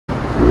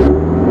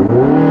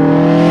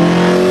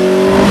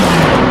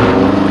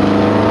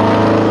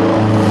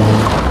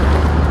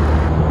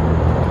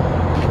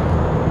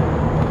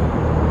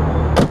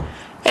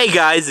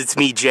guys, it's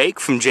me Jake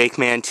from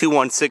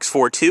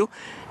JakeMan21642,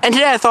 and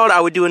today I thought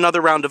I would do another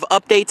round of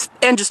updates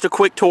and just a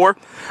quick tour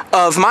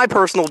of my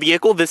personal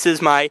vehicle. This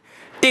is my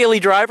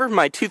daily driver,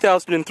 my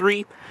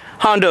 2003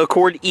 Honda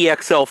Accord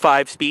EXL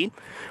 5-speed.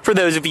 For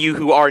those of you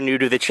who are new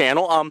to the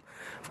channel,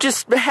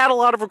 just had a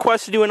lot of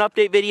requests to do an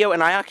update video,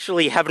 and I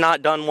actually have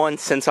not done one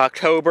since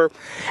October,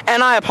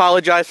 and I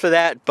apologize for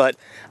that, but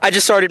I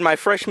just started my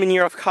freshman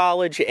year of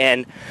college,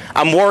 and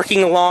I'm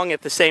working along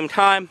at the same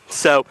time,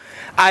 so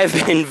I've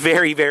been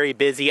very, very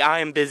busy.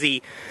 I am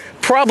busy.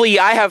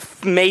 I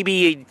have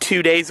maybe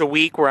 2 days a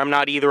week where I'm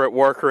not either at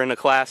work or in a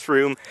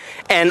classroom,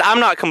 and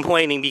I'm not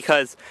complaining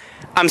because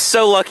I'm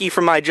so lucky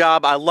for my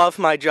job. I love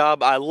my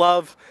job. I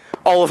love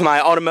all of my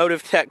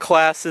automotive tech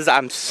classes.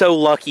 I'm so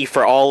lucky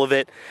for all of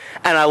it,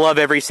 and I love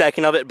every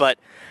second of it, but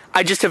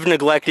I just have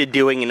neglected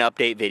doing an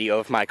update video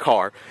of my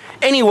car.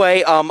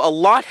 Anyway, a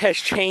lot has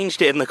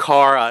changed in the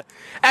car.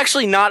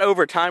 Actually, not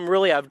over time,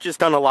 really. I've just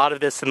done a lot of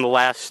this in the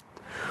last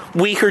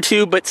week or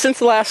two, but since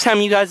the last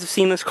time you guys have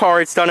seen this car,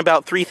 it's done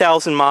about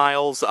 3,000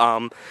 miles,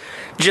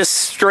 just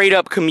straight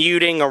up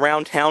commuting,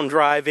 around town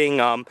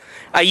driving.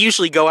 I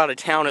usually go out of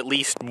town at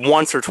least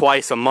once or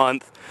twice a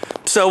month.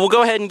 So we'll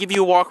go ahead and give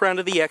you a walk around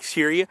of the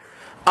exterior.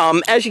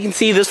 As you can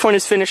see, this one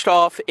is finished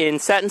off in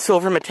satin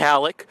silver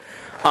metallic,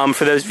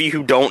 for those of you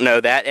who don't know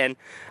that, and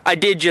I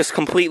did just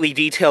completely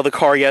detail the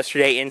car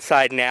yesterday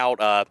inside and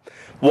out,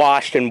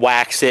 washed and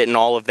waxed it and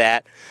all of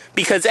that,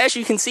 because as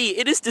you can see,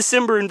 it is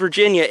December in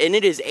Virginia and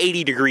it is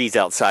 80 degrees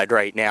outside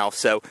right now,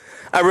 so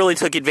I really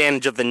took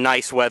advantage of the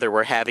nice weather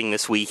we're having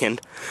this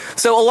weekend.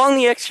 So along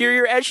the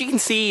exterior, as you can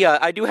see,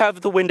 I do have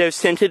the windows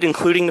tinted,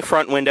 including the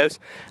front windows.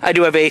 I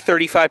do have a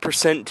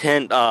 35%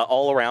 tint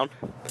all around.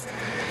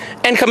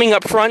 And coming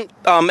up front,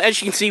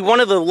 as you can see, one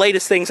of the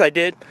latest things I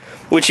did,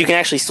 which you can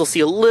actually still see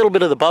a little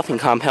bit of the buffing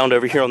compound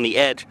over here on the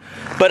edge,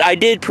 but I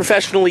did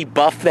professionally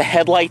buff the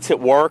headlights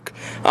at work.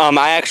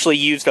 I actually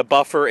used a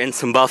buffer and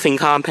some buffing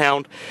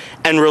compound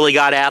and really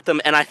got at them,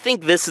 and I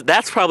think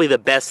that's probably the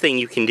best thing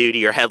you can do to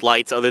your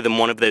headlights other than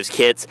one of those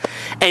kits.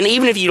 And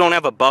even if you don't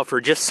have a buffer,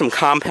 just some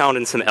compound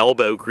and some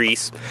elbow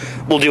grease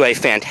will do a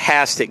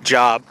fantastic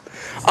job.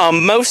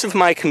 Most of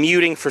my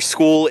commuting for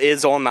school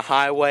is on the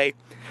highway,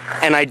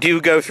 and I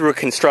do go through a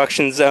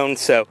construction zone,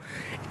 so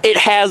it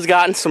has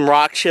gotten some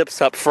rock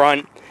chips up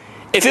front.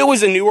 If it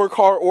was a newer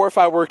car, or if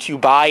I were to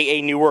buy a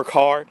newer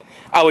car,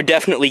 I would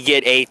definitely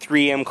get a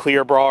 3M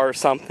Clear Bra or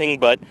something,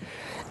 but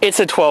it's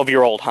a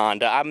 12-year-old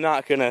Honda. I'm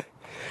not gonna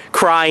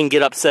cry and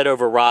get upset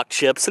over rock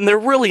chips, and they're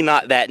really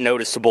not that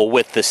noticeable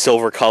with the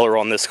silver color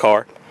on this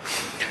car.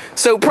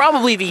 So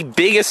probably the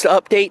biggest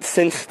update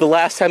since the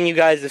last time you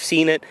guys have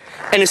seen it,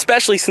 and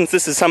especially since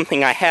this is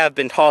something I have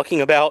been talking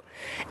about,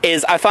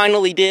 is I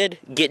finally did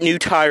get new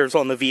tires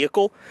on the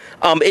vehicle.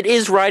 It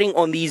is riding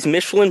on these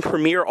Michelin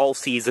Premier All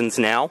Seasons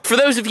now. For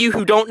those of you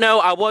who don't know,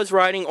 I was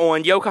riding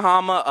on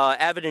Yokohama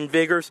Avid and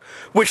Vigors,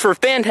 which were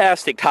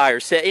fantastic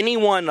tires. To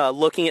anyone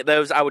looking at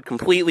those, I would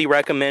completely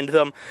recommend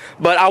them.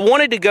 But I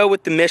wanted to go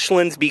with the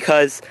Michelins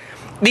because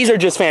these are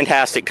just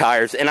fantastic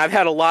tires, and I've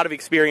had a lot of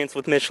experience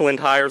with Michelin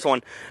tires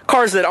on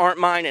cars that aren't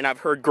mine, and I've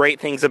heard great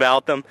things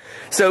about them.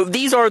 So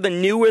these are the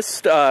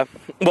newest,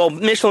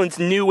 Michelin's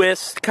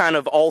newest kind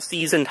of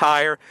all-season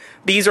tire.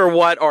 These are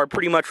what are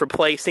pretty much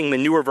replacing the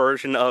newer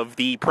version of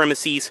the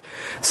Premises.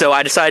 So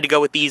I decided to go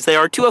with these. They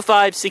are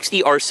 205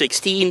 60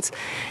 R16s,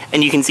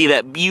 and you can see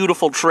that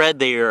beautiful tread.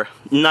 They are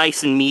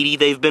nice and meaty.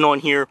 They've been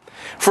on here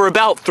for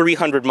about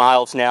 300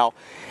 miles now.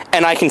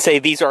 And I can say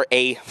these are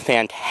a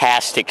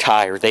fantastic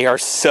tire. They are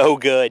so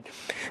good.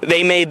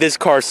 They made this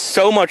car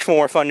so much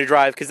more fun to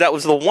drive, because that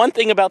was the one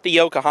thing about the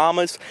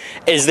Yokohamas,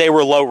 is they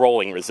were low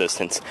rolling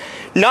resistance.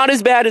 Not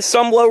as bad as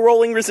some low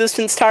rolling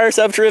resistance tires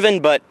I've driven,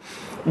 but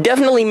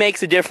definitely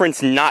makes a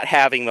difference not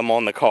having them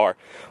on the car.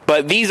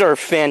 But these are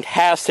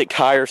fantastic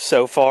tires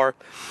so far,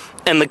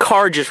 and the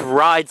car just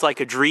rides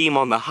like a dream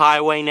on the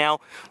highway now.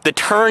 The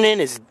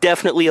turn-in is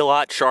definitely a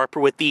lot sharper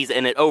with these,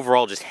 and it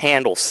overall just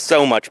handles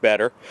so much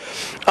better.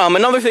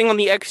 Another thing on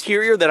the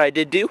exterior that I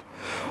did do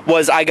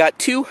was I got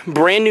two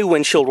brand new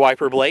windshield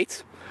wiper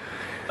blades.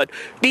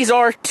 These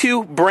are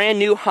two brand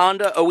new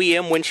Honda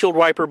OEM windshield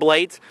wiper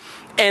blades.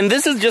 And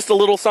this is just a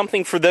little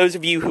something for those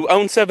of you who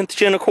own 7th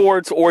Gen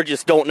Accords or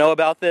just don't know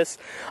about this.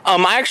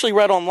 I actually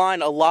read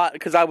online a lot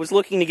because I was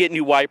looking to get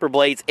new wiper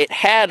blades. It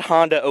had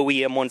Honda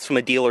OEM ones from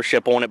a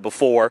dealership on it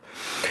before.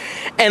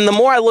 And the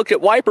more I looked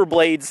at wiper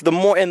blades, the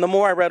more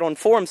I read on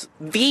forums,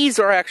 these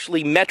are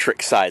actually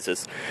metric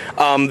sizes.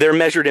 They're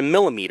measured in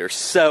millimeters.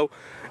 So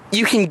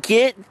you can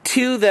get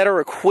two that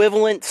are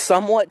equivalent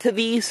somewhat to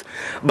these,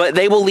 but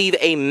they will leave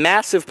a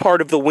massive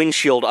part of the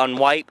windshield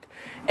unwiped.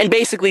 And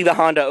basically the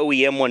Honda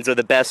OEM ones are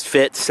the best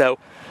fit, so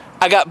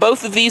I got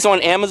both of these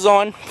on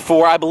Amazon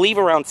for, I believe,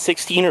 around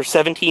 $16 or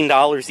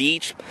 $17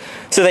 each.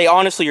 So they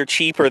honestly are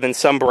cheaper than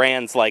some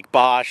brands like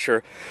Bosch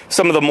or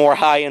some of the more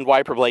high-end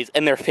wiper blades,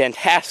 and they're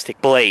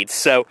fantastic blades.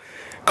 So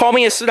call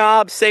me a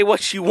snob, say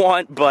what you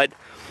want, but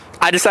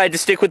I decided to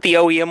stick with the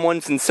OEM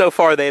ones, and so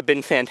far they have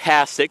been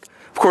fantastic.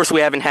 Of course,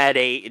 we haven't had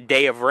a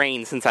day of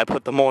rain since I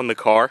put them on the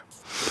car.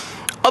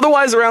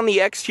 Otherwise, around the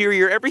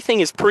exterior, everything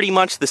is pretty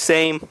much the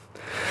same.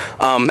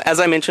 As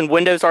I mentioned,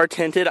 windows are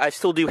tinted. I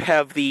still do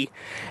have the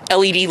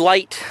LED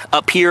light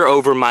up here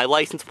over my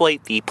license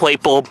plate, the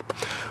plate bulb,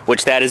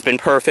 which that has been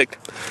perfect.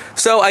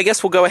 So I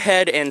guess we'll go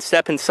ahead and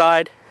step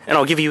inside, and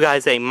I'll give you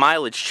guys a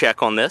mileage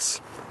check on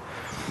this.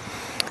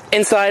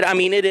 Inside, I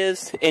mean, it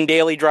is in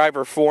daily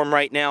driver form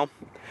right now,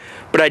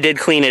 but I did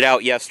clean it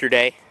out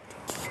yesterday,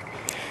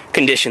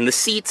 condition the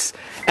seats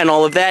and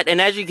all of that,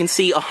 and as you can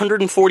see,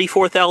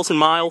 144,000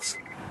 miles.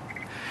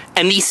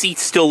 And these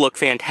seats still look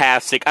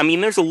fantastic. I mean,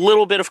 there's a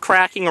little bit of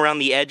cracking around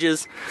the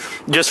edges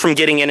just from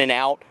getting in and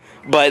out.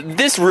 But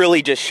this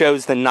really just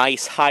shows the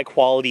nice,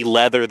 high-quality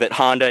leather that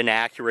Honda and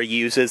Acura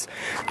uses.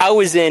 I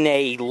was in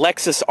a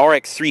Lexus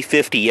RX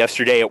 350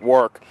 yesterday at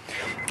work.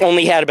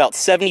 Only had about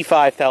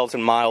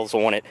 75,000 miles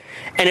on it.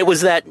 And it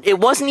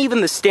wasn't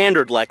even the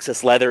standard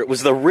Lexus leather. It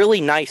was the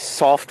really nice,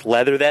 soft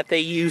leather that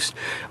they used.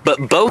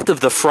 But both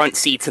of the front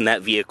seats in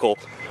that vehicle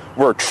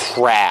were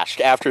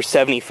trashed after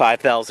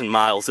 75,000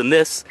 miles, and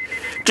this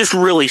just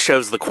really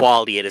shows the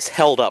quality. It is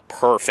held up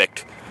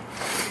perfect.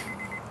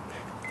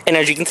 And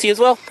as you can see as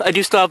well, I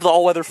do still have the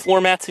all-weather floor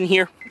mats in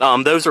here.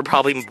 Those are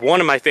probably one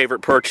of my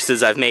favorite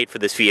purchases I've made for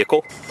this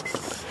vehicle.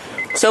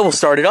 So we'll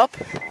start it up.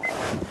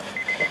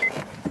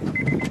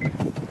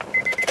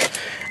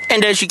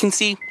 And as you can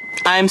see,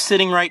 I'm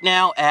sitting right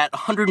now at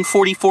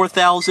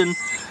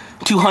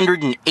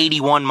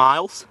 144,281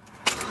 miles.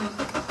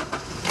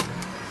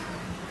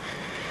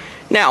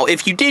 Now,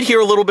 if you did hear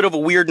a little bit of a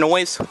weird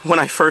noise when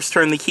I first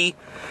turned the key,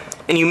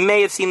 and you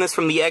may have seen this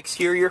from the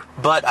exterior,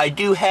 but I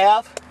do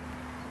have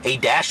a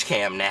dash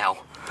cam now.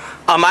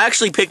 I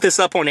actually picked this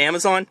up on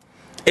Amazon.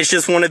 It's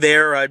just one of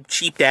their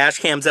cheap dash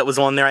cams that was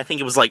on there. I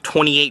think it was like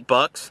 28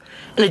 bucks.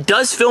 And it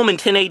does film in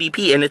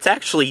 1080p, and it's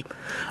actually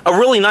a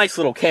really nice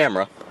little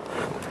camera.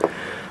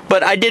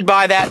 But I did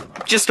buy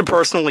that just to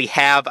personally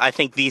have. I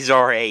think these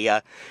are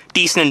a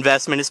decent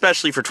investment,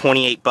 especially for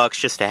 28 bucks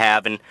just to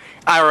have. And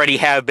I already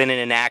have been in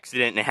an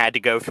accident and had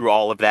to go through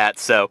all of that.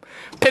 So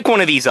pick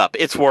one of these up.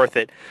 It's worth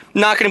it.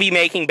 Not going to be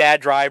making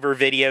bad driver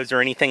videos or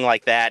anything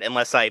like that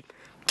unless I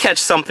catch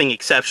something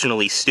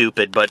exceptionally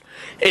stupid. But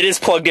it is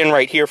plugged in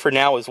right here for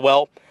now as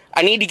well.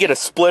 I need to get a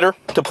splitter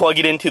to plug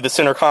it into the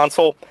center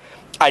console.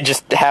 I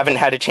just haven't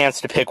had a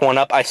chance to pick one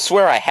up. I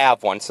swear I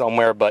have one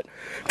somewhere, but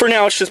for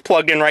now it's just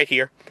plugged in right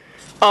here.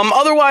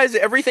 Otherwise,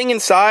 everything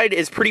inside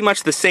is pretty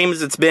much the same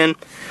as it's been.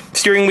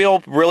 Steering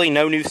wheel, really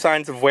no new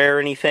signs of wear or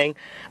anything.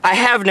 I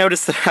have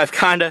noticed that I've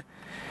kinda,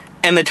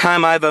 in the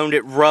time I've owned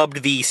it,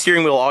 rubbed the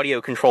steering wheel audio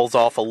controls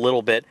off a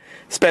little bit,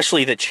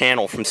 especially the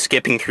channel from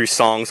skipping through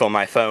songs on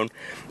my phone.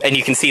 And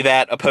you can see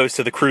that opposed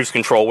to the cruise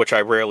control, which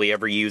I rarely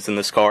ever use in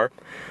this car.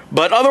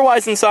 But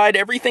otherwise inside,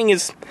 everything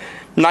is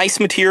nice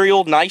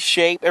material, nice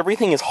shape.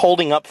 Everything is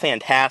holding up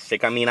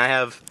fantastic. I mean, I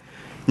have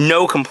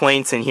no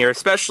complaints in here,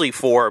 especially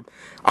for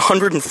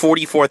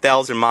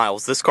 144,000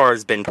 miles. This car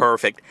has been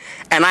perfect.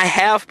 And I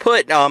have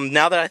put,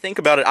 now that I think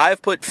about it,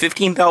 I've put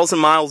 15,000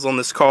 miles on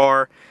this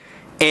car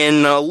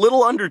in a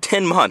little under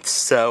 10 months,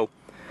 so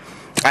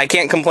I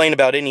can't complain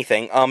about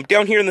anything.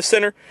 Down here in the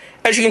center,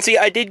 as you can see,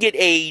 I did get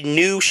a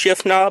new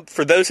shift knob.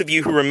 For those of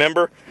you who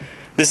remember,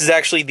 this is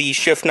actually the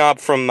shift knob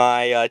from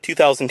my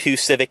 2002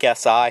 Civic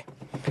Si. I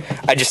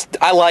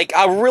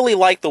really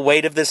like the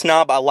weight of this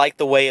knob. I like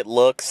the way it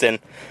looks, and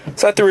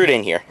so I threw it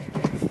in here.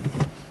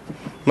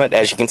 But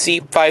as you can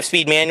see,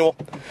 5-speed manual,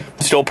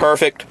 still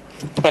perfect.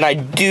 And I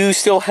do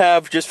still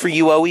have, just for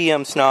you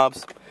OEM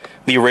snobs,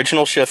 the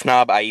original shift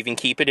knob. I even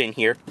keep it in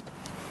here.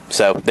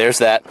 So there's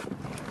that.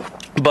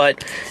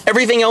 But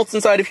everything else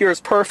inside of here is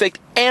perfect.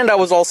 And I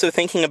was also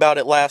thinking about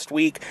it last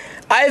week.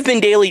 I've been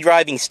daily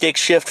driving stick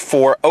shift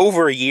for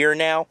over a year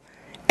now,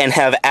 and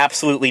have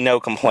absolutely no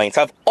complaints.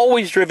 I've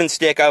always driven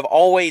stick. I've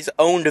always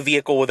owned a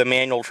vehicle with a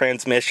manual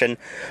transmission,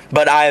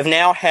 but I have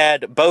now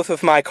had both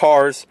of my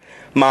cars,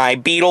 my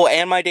Beetle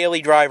and my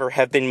daily driver,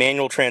 have been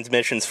manual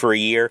transmissions for a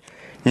year.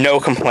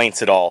 No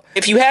complaints at all.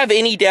 If you have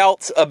any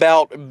doubts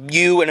about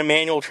you and a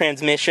manual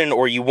transmission,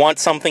 or you want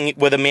something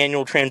with a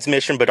manual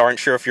transmission but aren't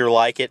sure if you'll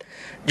like it,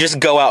 just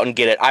go out and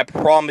get it. I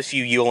promise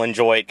you, you'll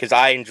enjoy it, because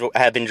I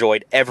have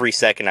enjoyed every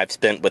second I've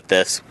spent with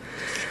this.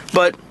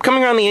 But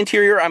coming around the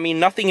interior, I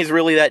mean, nothing is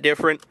really that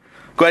different.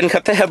 Go ahead and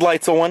cut the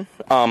headlights on.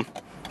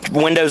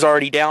 Windows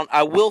already down.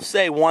 I will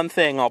say one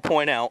thing I'll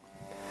point out,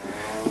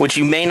 which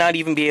you may not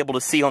even be able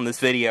to see on this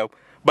video,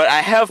 but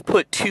I have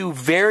put two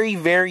very,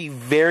 very,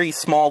 very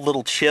small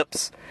little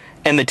chips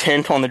in the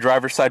tint on the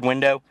driver's side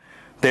window.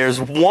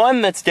 There's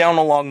one that's down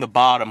along the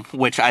bottom,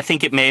 which I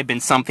think it may have been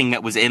something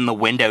that was in the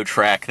window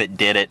track that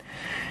did it.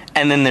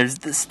 And then there's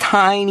this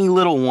tiny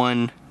little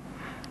one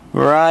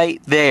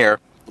right there,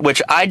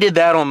 which I did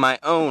that on my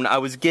own. I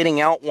was getting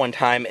out one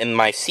time and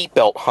my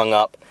seatbelt hung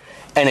up,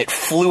 and it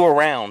flew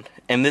around,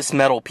 and this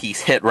metal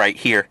piece hit right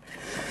here.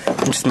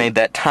 Just made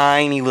that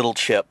tiny little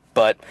chip.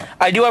 But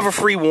I do have a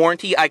free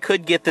warranty. I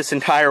could get this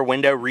entire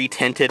window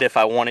re-tinted if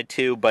I wanted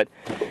to, but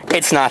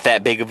it's not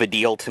that big of a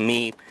deal to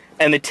me.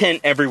 And the tint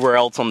everywhere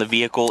else on the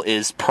vehicle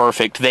is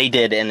perfect. They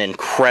did an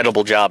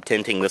incredible job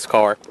tinting this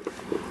car.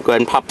 Go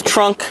ahead and pop the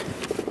trunk.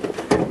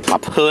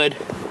 top hood.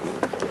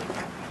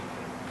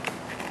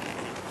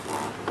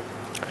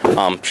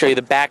 Show you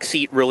the back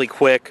seat really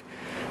quick.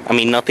 I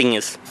mean, nothing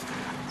has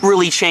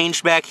really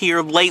changed back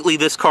here. Lately,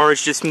 this car has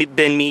just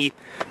been me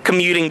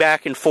commuting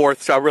back and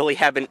forth, so I really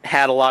haven't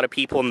had a lot of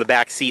people in the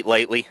back seat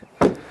lately.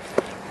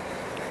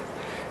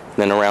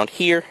 Then around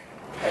here,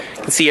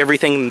 you can see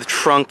everything in the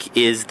trunk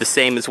is the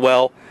same as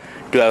well.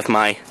 I do have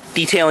my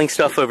detailing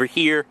stuff over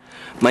here,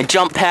 my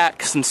jump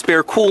pack, some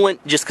spare coolant,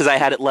 just because I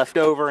had it left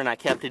over and I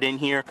kept it in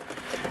here.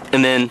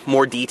 And then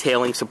more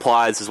detailing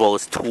supplies as well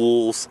as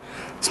tools,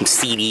 some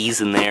CDs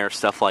in there,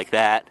 stuff like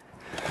that.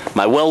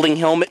 My welding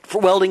helmet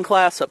for welding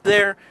class up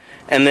there,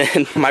 and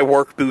then my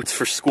work boots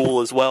for school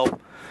as well.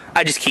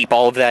 I just keep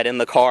all of that in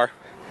the car.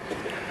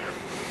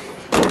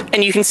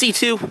 And you can see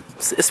too,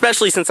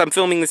 especially since I'm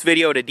filming this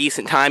video at a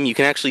decent time, you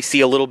can actually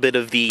see a little bit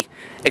of the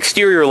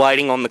exterior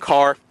lighting on the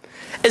car.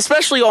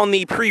 Especially on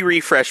the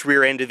pre-refresh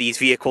rear end of these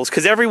vehicles,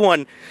 because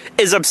everyone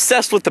is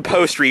obsessed with the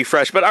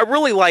post-refresh, but I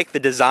really like the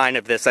design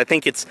of this. I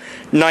think it's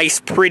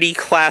nice, pretty,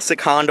 classic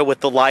Honda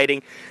with the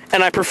lighting,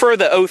 and I prefer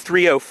the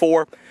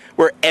 0304,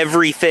 where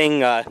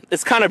everything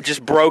is kind of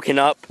just broken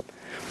up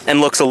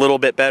and looks a little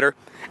bit better.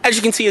 As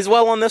you can see as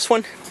well on this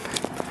one,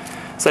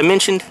 as I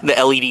mentioned, the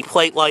LED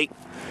plate light.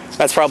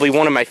 That's probably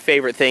one of my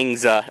favorite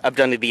things I've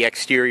done to the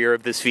exterior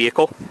of this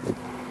vehicle.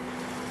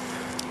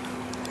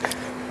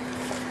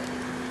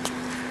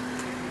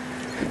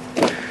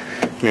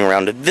 Coming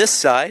around to this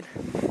side,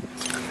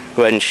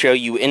 go ahead and show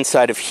you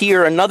inside of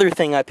here. Another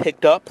thing I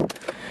picked up,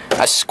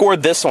 I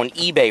scored this on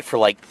eBay for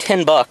like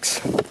 10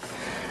 bucks.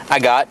 I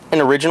got an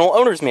original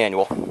owner's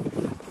manual.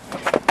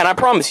 And I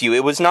promise you,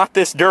 it was not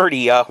this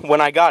dirty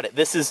when I got it.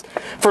 This is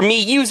for me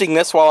using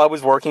this while I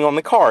was working on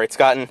the car. It's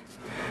gotten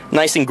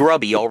nice and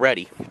grubby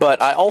already.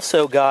 But I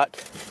also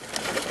got,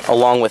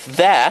 along with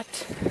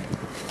that,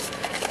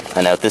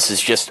 I know this is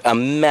just a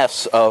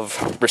mess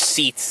of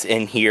receipts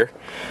in here,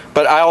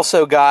 but I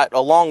also got,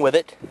 along with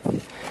it,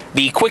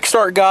 the quick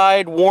start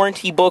guide,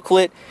 warranty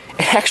booklet.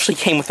 It actually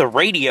came with a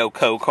radio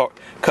code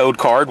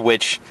card,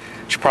 which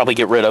I should probably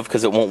get rid of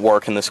because it won't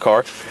work in this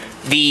car.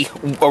 The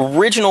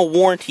original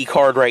warranty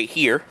card right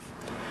here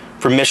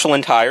for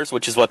Michelin tires,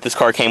 which is what this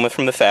car came with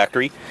from the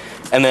factory.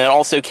 And then it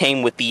also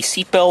came with the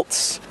seat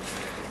belts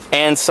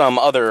and some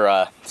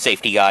other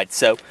safety guides.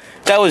 So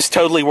that was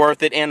totally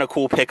worth it and a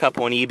cool pickup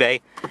on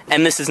eBay.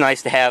 And this is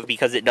nice to have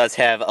because it does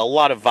have a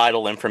lot of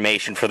vital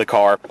information for the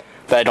car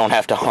that I don't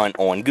have to hunt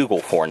on Google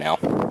for now.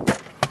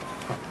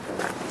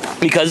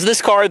 Because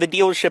this car, the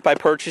dealership I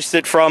purchased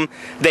it from,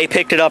 they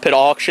picked it up at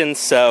auction,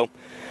 so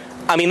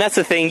I mean, that's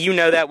the thing, you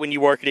know that when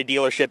you work at a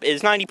dealership,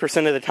 is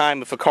 90% of the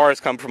time if a car has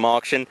come from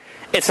auction,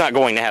 it's not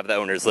going to have the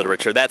owner's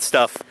literature. That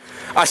stuff,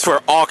 I swear,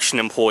 auction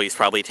employees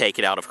probably take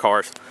it out of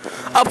cars.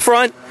 Up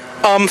front,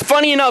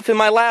 funny enough, in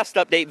my last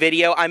update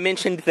video, I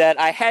mentioned that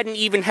I hadn't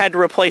even had to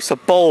replace a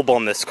bulb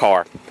on this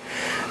car.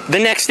 The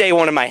next day,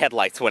 one of my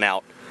headlights went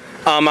out.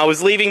 I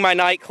was leaving my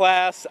night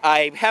class,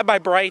 I had my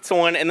brights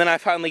on, and then I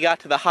finally got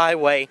to the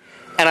highway,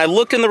 and I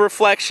looked in the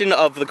reflection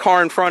of the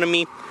car in front of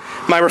me,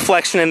 my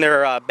reflection in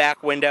their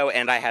back window,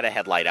 and I had a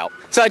headlight out.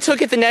 So I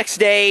took it the next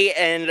day,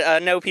 and I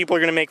know people are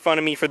going to make fun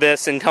of me for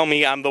this and tell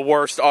me I'm the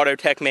worst auto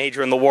tech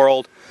major in the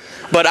world,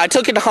 but I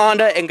took it to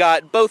Honda and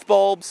got both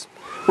bulbs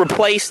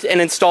replaced and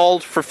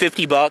installed for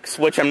 50 bucks,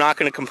 which I'm not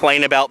going to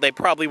complain about. They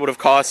probably would have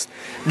cost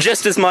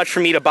just as much for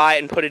me to buy it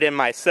and put it in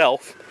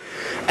myself.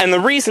 And the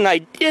reason I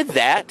did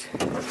that,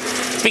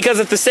 because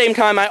at the same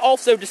time I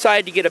also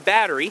decided to get a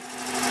battery,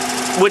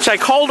 which I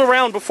called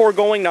around before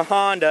going to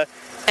Honda,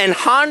 and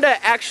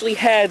Honda actually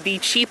had the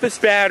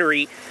cheapest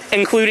battery,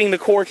 including the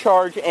core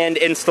charge and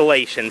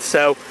installation,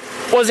 so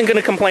wasn't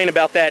going to complain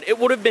about that. It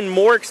would have been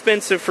more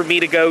expensive for me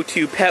to go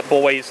to Pep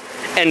Boys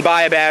and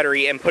buy a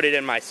battery and put it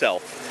in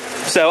myself.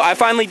 So I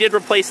finally did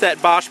replace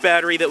that Bosch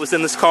battery that was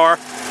in this car.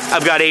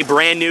 I've got a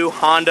brand new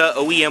Honda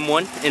OEM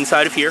one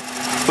inside of here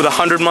with a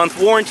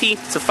 100-month warranty.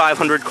 It's a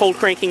 500 cold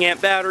cranking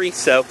amp battery,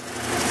 so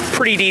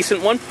pretty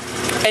decent one.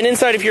 And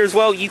inside of here as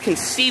well, you can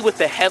see with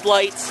the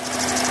headlights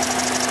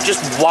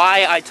just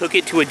why I took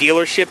it to a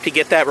dealership to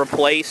get that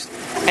replaced,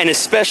 and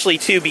especially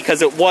too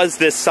because it was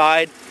this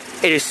side.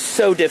 It is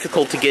so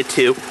difficult to get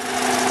to.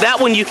 That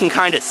one you can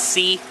kind of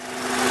see,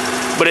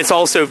 but it's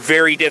also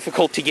very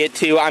difficult to get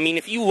to. I mean,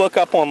 if you look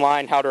up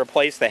online how to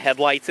replace the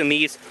headlights in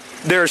these,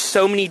 there are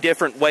so many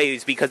different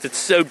ways because it's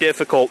so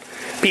difficult.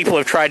 People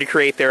have tried to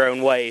create their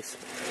own ways.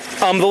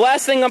 The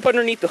last thing up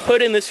underneath the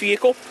hood in this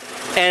vehicle,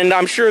 and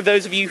I'm sure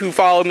those of you who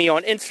follow me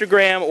on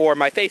Instagram or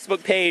my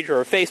Facebook page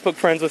or are Facebook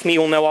friends with me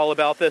will know all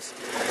about this.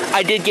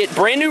 I did get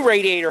brand new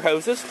radiator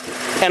hoses,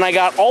 and I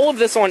got all of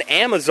this on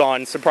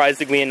Amazon,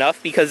 surprisingly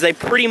enough, because they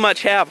pretty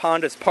much have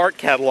Honda's part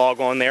catalog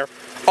on there,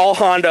 all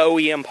Honda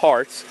OEM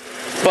parts.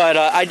 But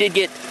I did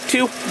get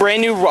two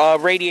brand new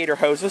radiator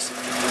hoses,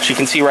 which you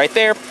can see right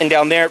there and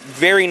down there,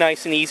 very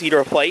nice and easy to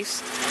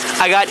replace.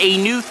 I got a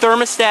new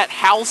thermostat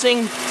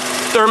housing,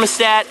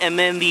 thermostat, and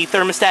then the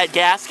thermostat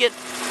gasket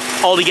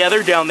all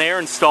together down there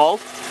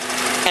installed.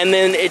 And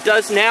then it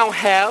does now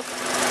have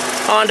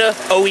Honda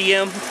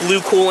OEM blue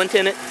coolant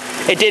in it.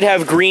 It did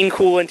have green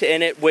coolant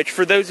in it, which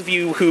for those of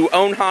you who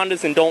own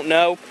Hondas and don't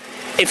know,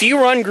 if you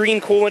run green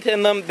coolant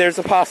in them, there's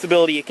a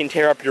possibility it can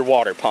tear up your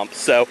water pump.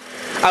 So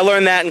I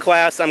learned that in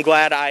class. I'm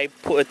glad I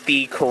put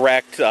the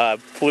correct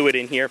fluid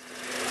in here.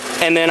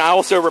 And then I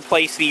also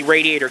replaced the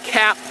radiator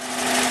cap,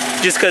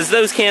 just because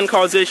those can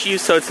cause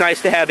issues, so it's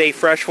nice to have a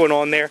fresh one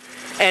on there.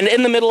 And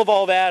in the middle of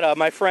all that,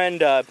 my friend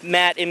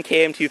Matt,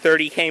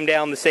 MKM230, came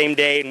down the same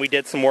day and we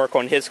did some work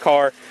on his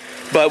car.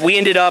 But we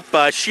ended up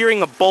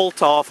shearing a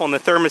bolt off on the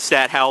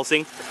thermostat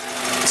housing.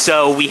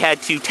 So we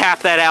had to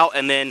tap that out,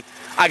 and then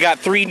I got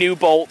 3 new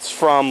bolts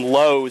from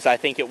Lowe's, I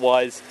think it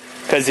was,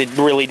 because it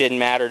really didn't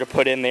matter to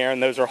put in there,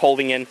 and those are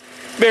holding in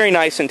very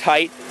nice and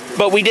tight.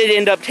 But we did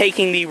end up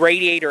taking the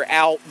radiator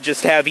out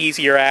just to have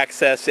easier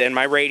access, and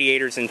my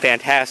radiator's in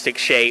fantastic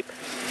shape.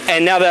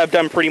 And now that I've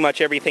done pretty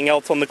much everything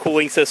else on the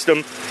cooling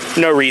system,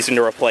 no reason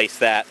to replace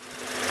that.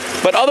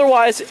 But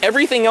otherwise,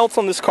 everything else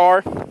on this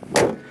car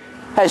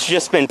has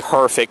just been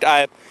perfect.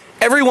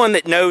 Everyone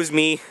that knows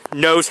me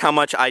knows how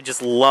much I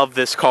just love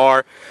this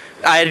car.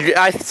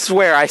 I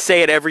swear, I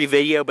say it every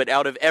video, but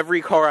out of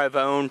every car I've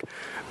owned,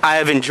 I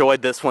have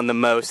enjoyed this one the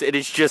most. It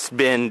has just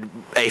been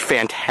a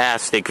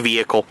fantastic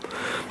vehicle.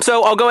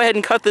 So I'll go ahead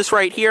and cut this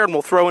right here, and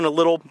we'll throw in a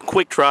little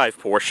quick drive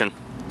portion.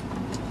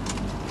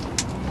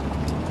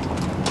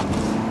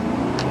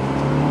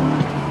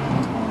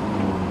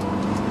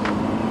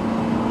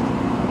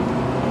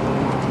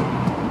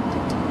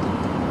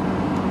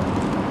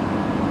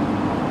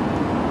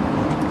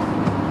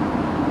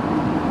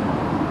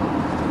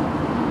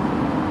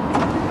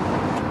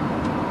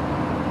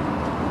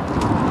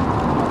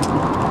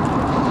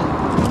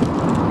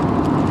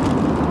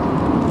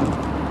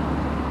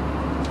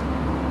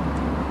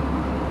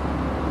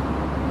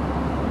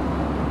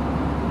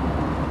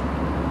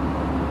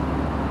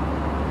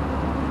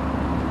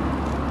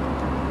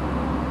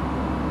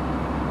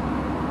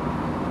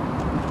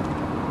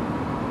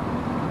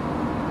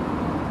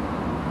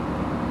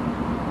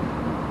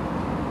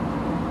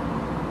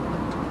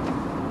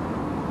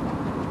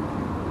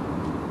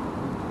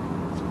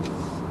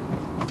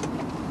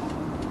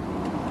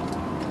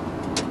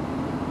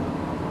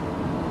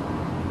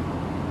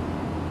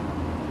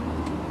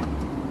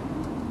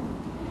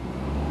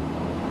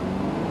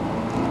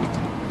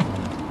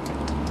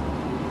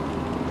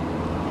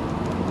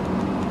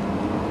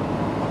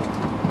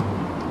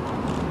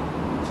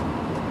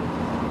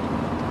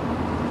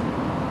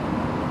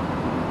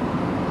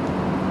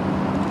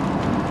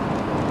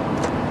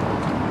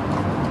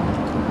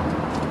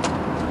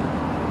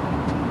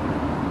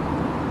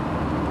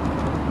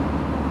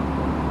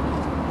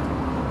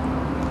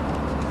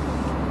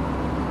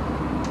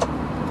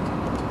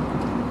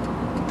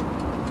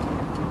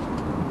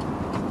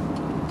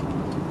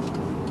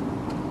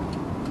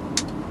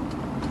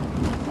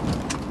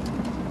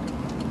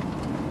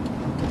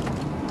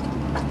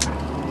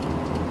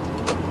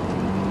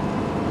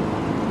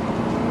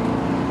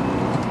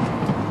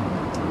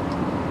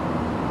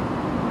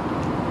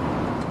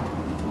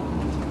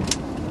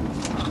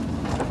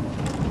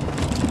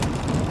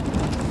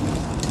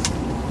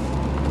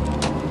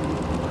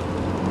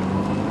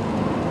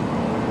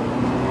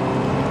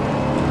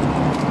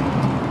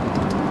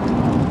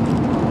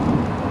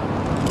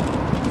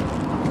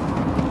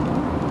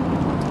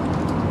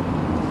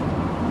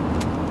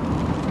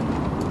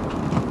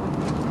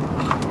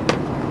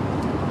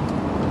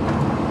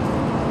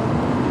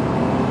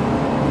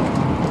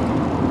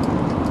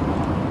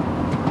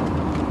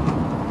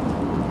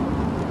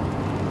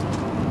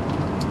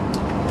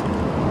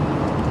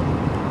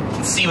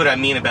 See what I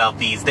mean about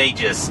these. They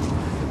just,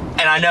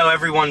 and I know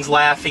everyone's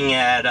laughing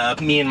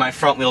at me and my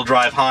front wheel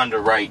drive Honda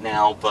right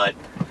now, but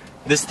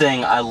this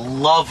thing, I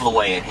love the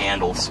way it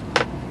handles.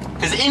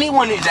 Because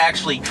anyone who's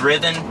actually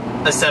driven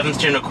a 7th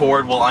gen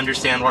Accord will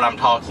understand what I'm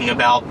talking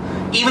about.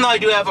 Even though I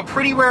do have a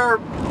pretty rare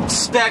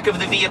spec of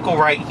the vehicle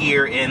right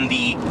here in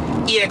the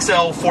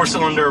EXL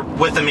 4-cylinder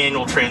with a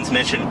manual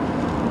transmission.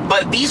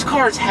 But these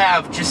cars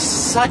have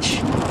just such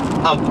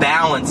a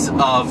balance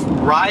of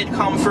ride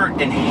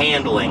comfort and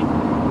handling.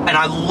 And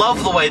I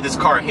love the way this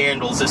car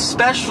handles,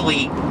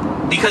 especially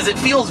because it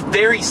feels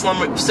very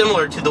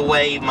similar to the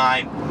way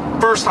my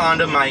first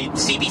Honda, my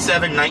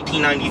CB7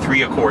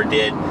 1993 Accord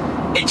did.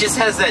 It just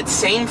has that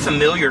same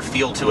familiar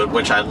feel to it,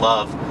 which I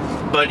love.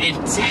 But it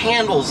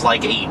handles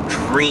like a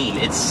dream.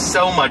 It's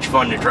so much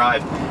fun to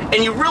drive.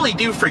 And you really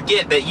do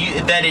forget that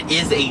it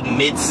is a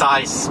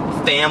mid-size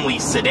family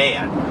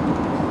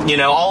sedan. You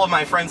know, all of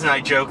my friends and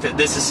I joke that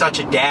this is such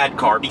a dad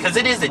car, because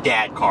it is a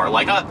dad car.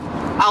 Like,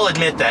 I'll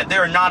admit that.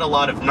 There are not a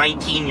lot of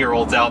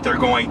 19-year-olds out there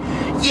going,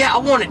 yeah, I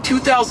want a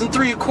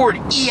 2003 Accord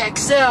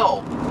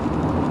EXL.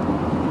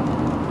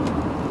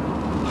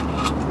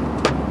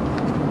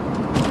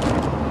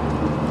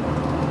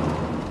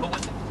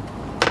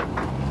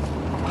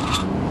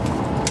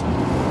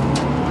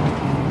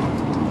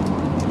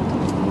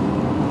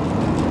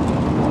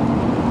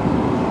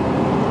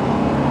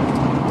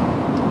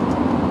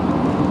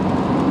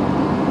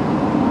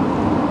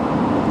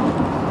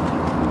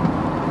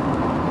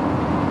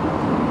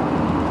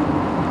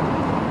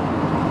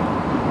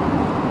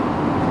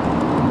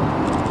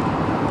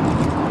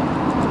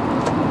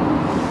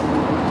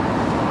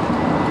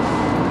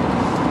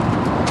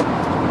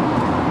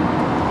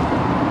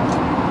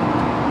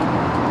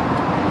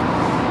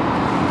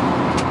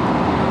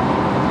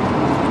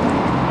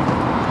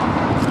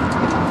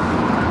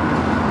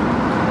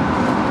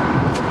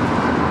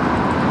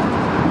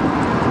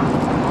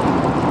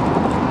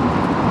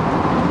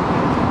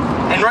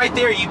 right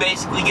there, you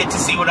basically get to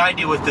see what I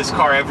do with this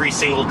car every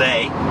single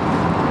day.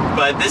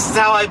 But this is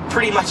how I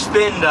pretty much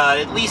spend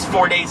at least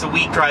 4 days a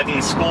week driving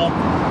to school,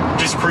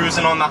 just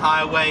cruising on the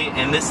highway.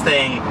 And this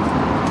thing,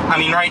 I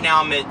mean, right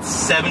now I'm at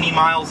 70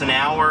 miles an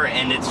hour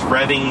and it's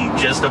revving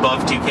just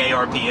above 2K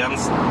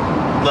RPMs.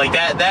 Like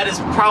that is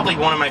probably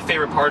one of my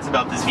favorite parts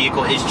about this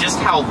vehicle, is just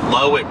how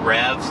low it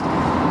revs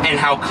and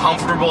how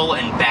comfortable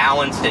and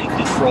balanced and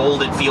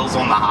controlled it feels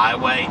on the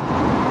highway.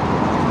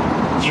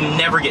 You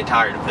never get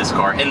tired of this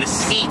car. And the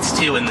seats,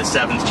 too, in the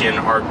 7th Gen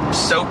are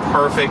so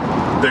perfect.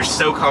 They're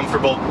so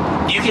comfortable.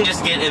 You can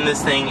just get in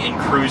this thing and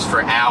cruise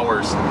for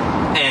hours.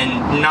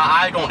 And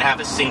I don't have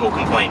a single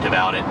complaint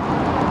about it.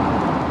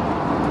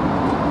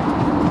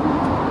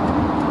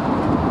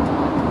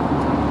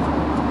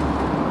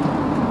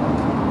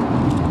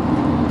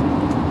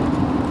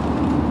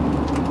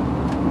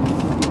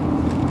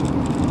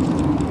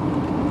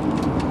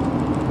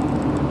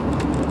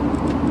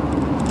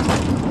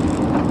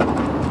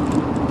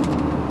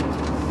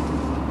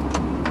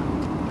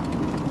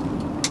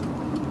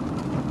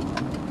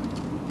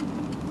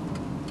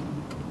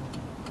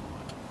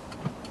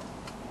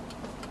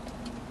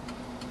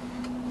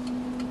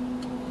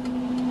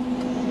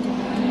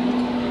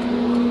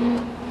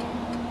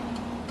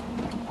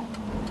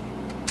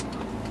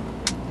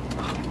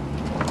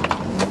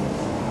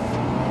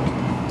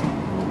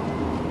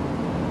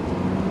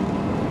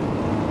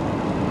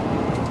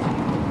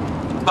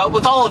 But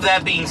with all of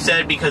that being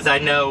said, because I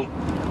know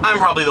I'm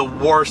probably the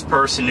worst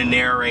person to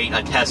narrate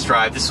a test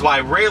drive, this is why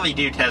I rarely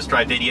do test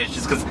drive videos,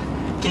 just because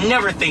I can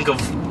never think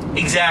of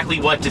exactly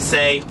what to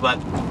say. But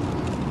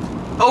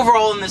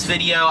overall in this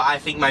video, I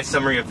think my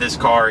summary of this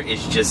car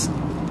is just,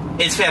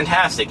 it's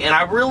fantastic. And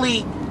I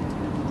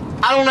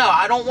don't know,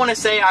 I don't want to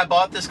say I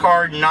bought this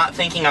car not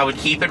thinking I would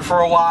keep it for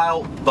a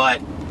while,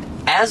 but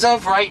as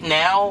of right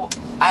now,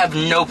 I have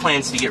no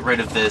plans to get rid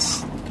of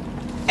this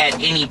at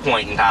any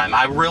point in time.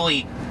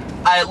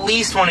 I at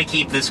least want to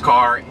keep this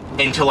car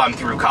until I'm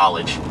through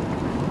college.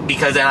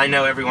 Because I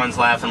know everyone's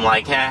laughing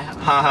like,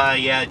 haha,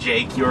 yeah,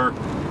 Jake, you're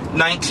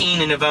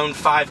 19 and have owned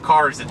 5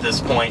 cars at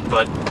this point.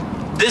 But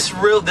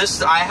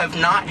I have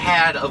not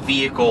had a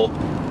vehicle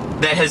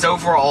that has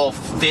overall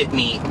fit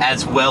me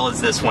as well as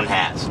this one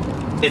has.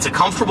 It's a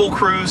comfortable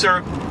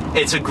cruiser.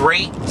 It's a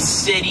great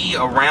city,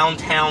 around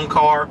town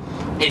car.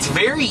 It's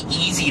very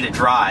easy to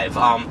drive.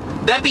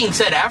 That being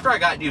said, after I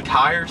got new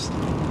tires,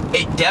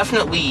 it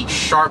definitely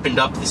sharpened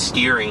up the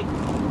steering,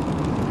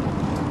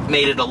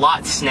 made it a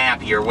lot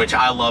snappier, which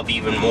I love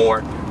even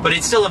more. But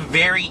it's still a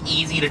very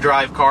easy to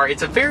drive car.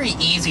 It's a very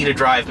easy to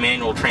drive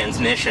manual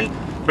transmission,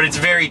 but it's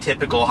very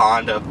typical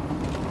Honda.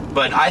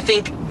 But I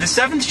think the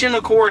 7th Gen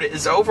Accord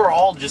is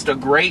overall just a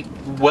great,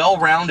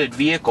 well-rounded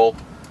vehicle.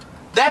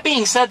 That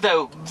being said,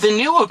 though, the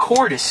new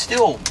Accord is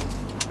still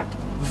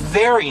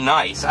very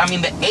nice. I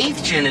mean, the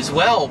 8th Gen as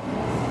well,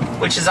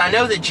 which is, I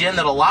know, the gen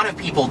that a lot of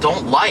people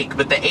don't like,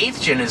 but the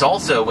 8th Gen is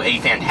also a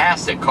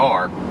fantastic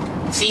car.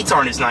 Seats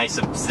aren't as nice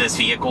as this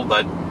vehicle,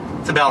 but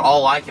it's about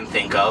all I can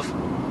think of.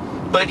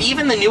 But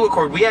even the new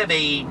Accord, we have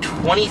a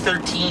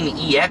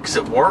 2013 EX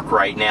at work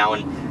right now,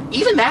 and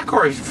even that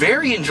car is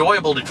very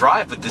enjoyable to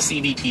drive with the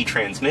CVT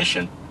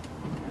transmission.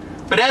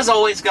 But as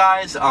always,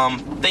 guys,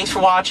 thanks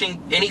for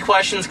watching. Any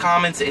questions,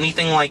 comments,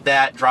 anything like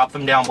that, drop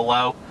them down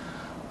below.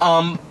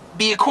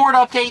 The Accord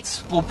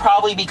updates will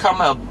probably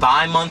become a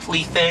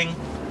bi-monthly thing.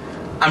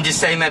 I'm just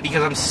saying that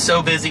because I'm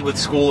so busy with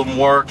school and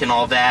work and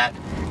all that.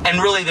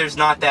 And really, there's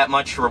not that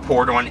much to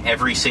report on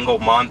every single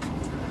month.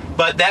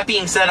 But that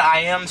being said,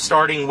 I am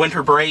starting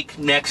winter break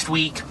next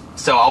week.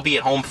 So I'll be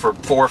at home for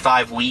 4 or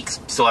 5 weeks.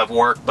 Still have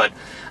work. But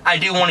I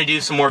do want to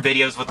do some more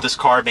videos with this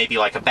car. Maybe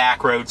like a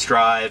backroads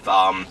drive.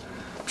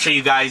 Show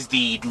you guys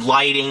the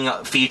lighting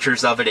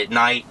features of it at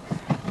night.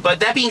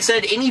 But that being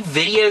said, any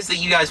videos that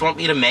you guys want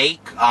me to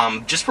make,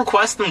 just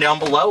request them down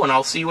below and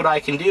I'll see what I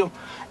can do.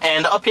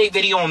 And update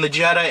video on the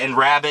Jetta and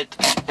Rabbit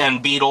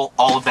and Beetle,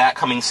 all of that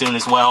coming soon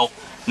as well,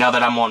 now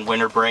that I'm on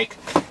winter break.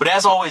 But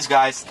as always,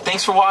 guys,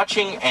 thanks for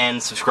watching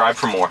and subscribe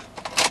for more.